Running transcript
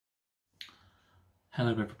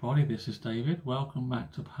Hello everybody, this is David. Welcome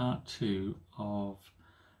back to part 2 of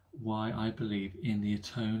why I believe in the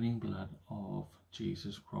atoning blood of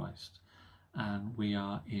Jesus Christ. And we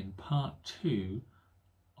are in part 2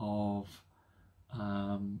 of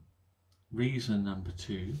reason number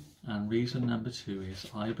 2. And reason number 2 is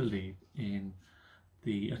I believe in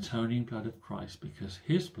the atoning blood of Christ because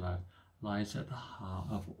his blood lies at the heart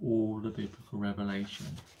of all the biblical revelation.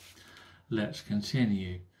 Let's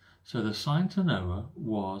continue. So the sign to Noah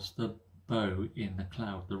was the bow in the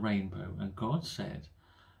cloud, the rainbow. And God said,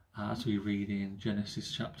 as we read in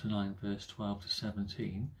Genesis chapter 9, verse 12 to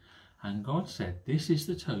 17, and God said, "This is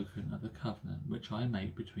the token of the covenant which I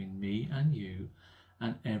make between me and you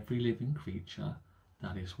and every living creature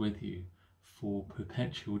that is with you for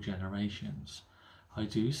perpetual generations. I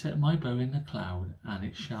do set my bow in the cloud, and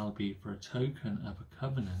it shall be for a token of a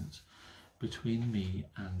covenant between me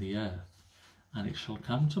and the earth. And it shall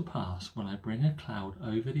come to pass when I bring a cloud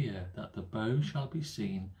over the earth that the bow shall be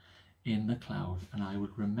seen in the cloud, and I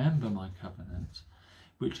would remember my covenant,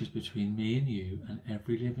 which is between me and you and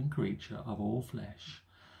every living creature of all flesh.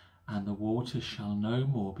 And the waters shall no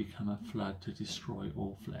more become a flood to destroy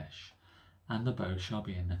all flesh, and the bow shall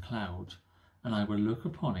be in the cloud. And I will look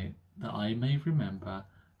upon it, that I may remember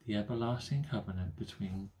the everlasting covenant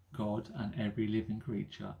between God and every living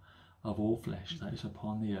creature of all flesh that is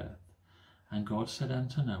upon the earth. And God said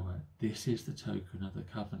unto Noah, This is the token of the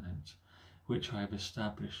covenant, which I have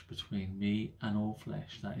established between me and all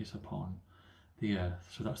flesh that is upon the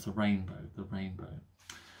earth." So that's the rainbow,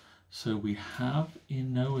 So we have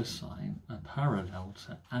in Noah's sign a parallel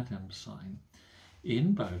to Adam's sign.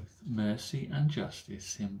 In both, mercy and justice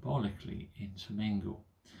symbolically intermingle.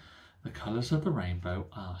 The colours of the rainbow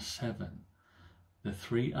are 7. The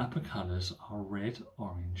 3 upper colours are red,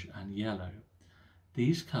 orange and yellow.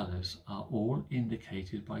 These colours are all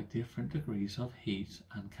indicated by different degrees of heat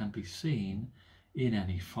and can be seen in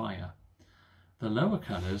any fire. The lower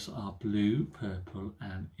colours are blue, purple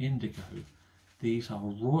and indigo. These are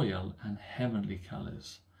royal and heavenly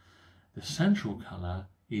colours. The central colour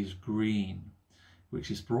is green, which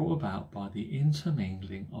is brought about by the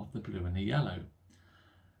intermingling of the blue and the yellow.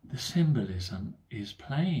 The symbolism is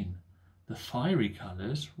plain. The fiery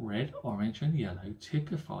colours, red, orange and yellow,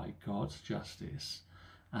 typify God's justice,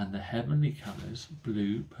 and the heavenly colours,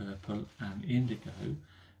 blue, purple and indigo,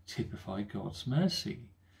 typify God's mercy.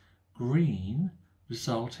 Green,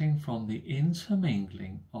 resulting from the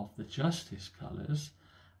intermingling of the justice colours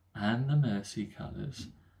and the mercy colours,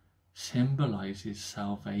 symbolises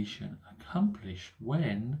salvation accomplished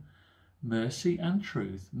when mercy and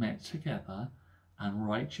truth met together and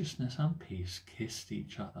righteousness and peace kissed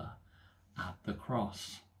each other at the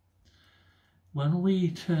cross. When we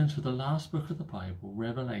turn to the last book of the Bible,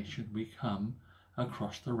 Revelation, we come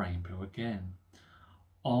across the rainbow again.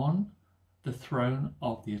 On the throne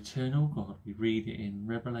of the eternal God, we read it in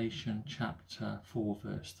Revelation chapter 4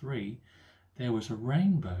 verse 3, there was a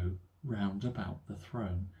rainbow round about the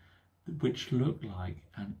throne, which looked like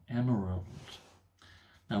an emerald.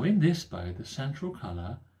 Now in this bow, the central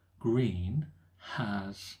colour, green,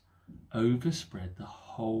 has overspread the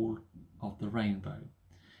whole of the rainbow.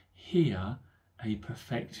 Here, a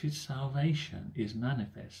perfected salvation is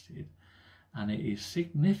manifested, and it is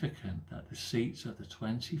significant that the seats of the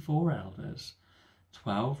 24 elders,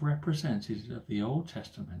 12 representatives of the Old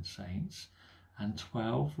Testament saints and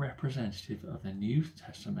 12 representatives of the New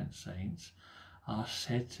Testament saints, are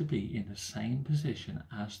said to be in the same position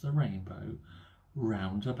as the rainbow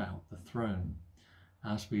round about the throne.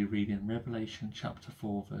 As we read in Revelation chapter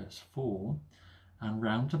 4 verse 4, "And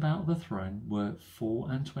round about the throne were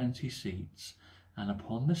 24 seats, and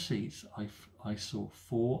upon the seats I saw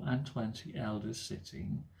 24 elders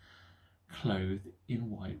sitting, clothed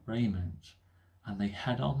in white raiment, and they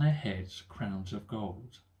had on their heads crowns of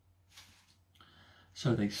gold."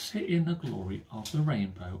 So they sit in the glory of the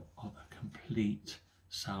rainbow of a complete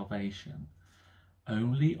salvation.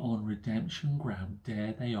 Only on redemption ground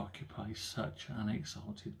dare they occupy such an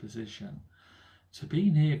exalted position. To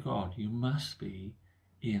be near God, you must be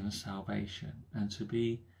in salvation, and to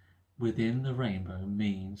be within the rainbow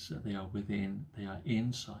means that they are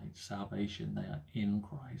inside salvation, they are in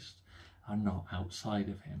Christ and not outside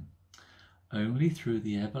of him. Only through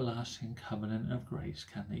the everlasting covenant of grace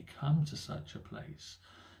can they come to such a place.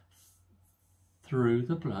 Through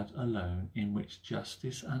the blood alone, in which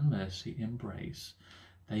justice and mercy embrace,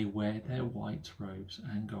 they wear their white robes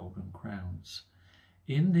and golden crowns.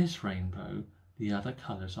 In this rainbow, the other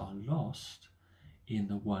colours are lost in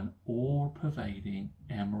the one all-pervading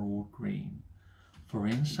emerald green. For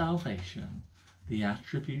in salvation, the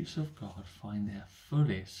attributes of God find their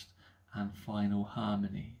fullest and final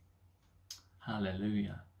harmony.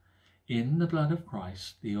 Hallelujah. In the blood of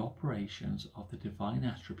Christ, the operations of the divine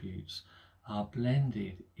attributes are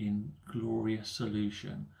blended in glorious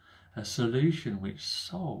solution, a solution which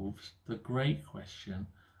solves the great question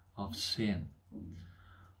of sin.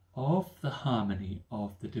 Of the harmony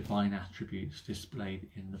of the divine attributes displayed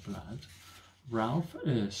in the blood, Ralph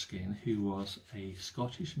Erskine, who was a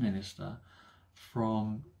Scottish minister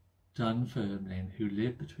from Dunfermline, who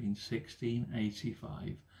lived between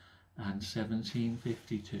 1685 and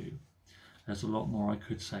 1752. There's a lot more I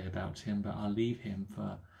could say about him, but I'll leave him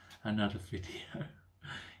for another video.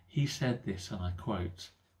 He said this, and I quote,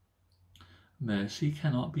 "Mercy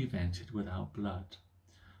cannot be vented without blood.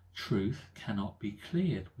 Truth cannot be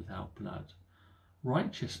cleared without blood.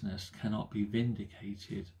 Righteousness cannot be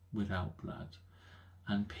vindicated without blood.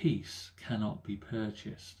 And peace cannot be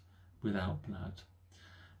purchased without blood.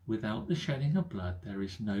 Without the shedding of blood there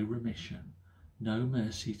is no remission, no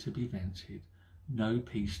mercy to be vented, no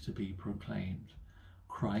peace to be proclaimed.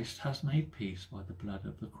 Christ has made peace by the blood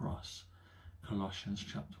of the cross." Colossians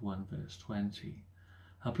chapter 1 verse 20.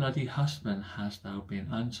 "A bloody husband hast thou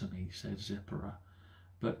been unto me," said Zipporah,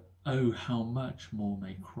 "but oh, how much more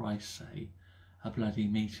may Christ say, a bloody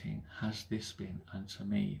meeting has this been unto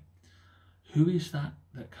me. Who is that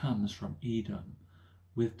comes from Edom,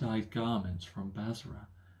 with dyed garments from Basra?"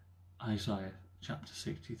 Isaiah chapter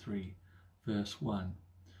 63 verse 1.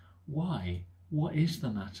 Why? What is the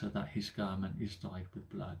matter that his garment is dyed with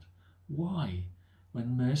blood? Why?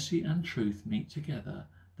 When mercy and truth meet together,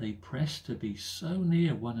 they press to be so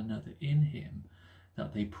near one another in him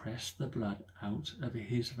that they press the blood out of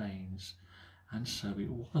his veins. And so it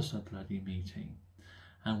was a bloody meeting.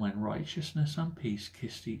 And when righteousness and peace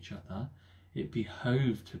kissed each other, it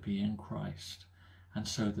behoved to be in Christ. And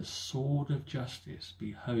so the sword of justice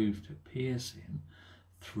behoved to pierce him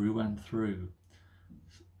through and through,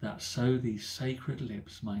 that so these sacred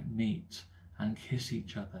lips might meet and kiss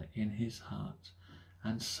each other in his heart.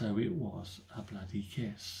 And so it was a bloody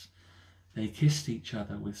kiss. They kissed each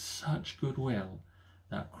other with such goodwill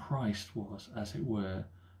that Christ was, as it were,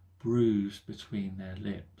 bruised between their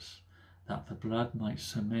lips, that the blood might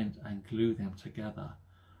cement and glue them together.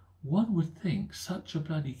 One would think such a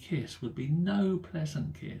bloody kiss would be no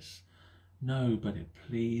pleasant kiss. No, but it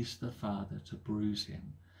pleased the Father to bruise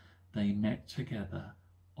him. They met together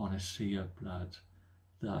on a sea of blood.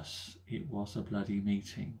 Thus it was a bloody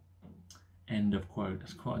meeting. End of quote.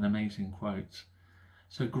 That's quite an amazing quote.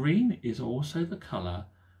 So green is also the colour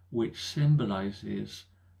which symbolises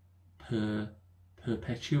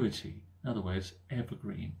perpetuity. In other words,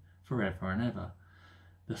 evergreen, forever and ever.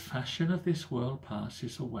 The fashion of this world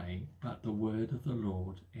passes away, but the word of the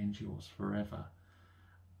Lord endures forever.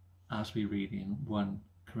 As we read in 1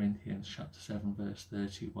 Corinthians chapter 7 verse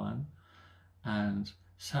 31. And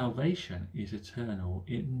salvation is eternal,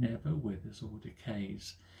 it never withers or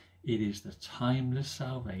decays. It is the timeless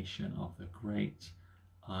salvation of the great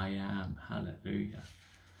I Am. Hallelujah.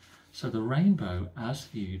 So the rainbow, as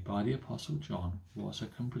viewed by the Apostle John, was a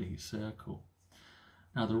complete circle.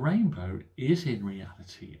 Now the rainbow is in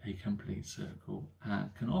reality a complete circle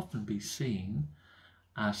and can often be seen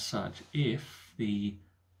as such if the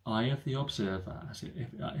eye of the observer,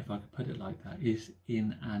 if I could put it like that, is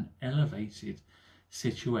in an elevated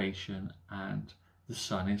situation and the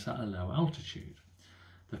sun is at a low altitude.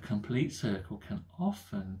 The complete circle can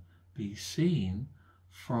often be seen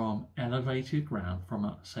from elevated ground,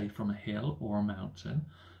 say from a hill or a mountain,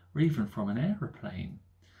 or even from an aeroplane.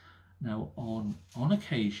 Now on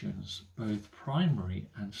occasions, both primary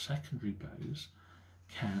and secondary bows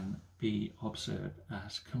can be observed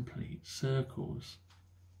as complete circles.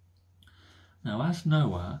 Now as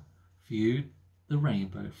Noah viewed the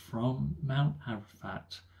rainbow from Mount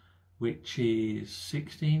Arafat, which is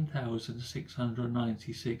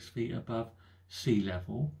 16,696 feet above sea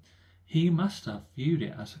level, he must have viewed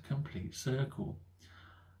it as a complete circle.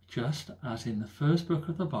 Just as in the first book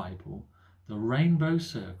of the Bible, the rainbow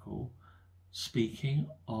circle, speaking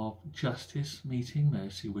of justice meeting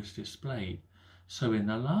mercy, was displayed, so in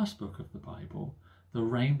the last book of the Bible, the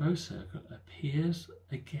rainbow circle appears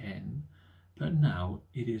again, but now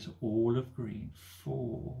it is all of green,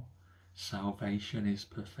 for salvation is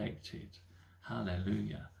perfected.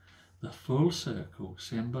 Hallelujah. The full circle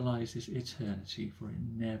symbolizes eternity, for it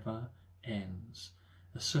never ends.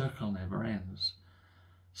 The circle never ends.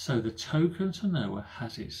 So the token to Noah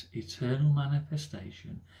has its eternal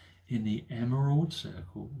manifestation in the emerald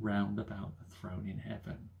circle round about the throne in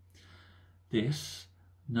heaven. This,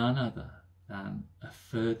 none other than a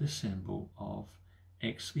further symbol of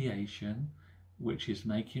expiation, which is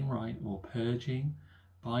making right or purging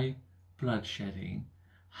by bloodshedding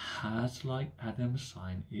has, like Adam's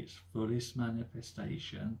sign, its fullest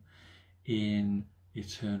manifestation in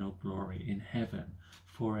eternal glory in heaven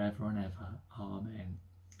forever and ever. Amen.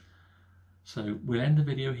 So we'll end the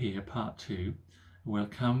video here, part 2. We'll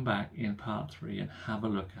come back in part 3 and have a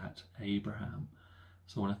look at Abraham.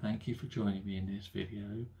 So I want to thank you for joining me in this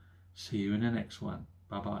video. See you in the next one.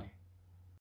 Bye bye.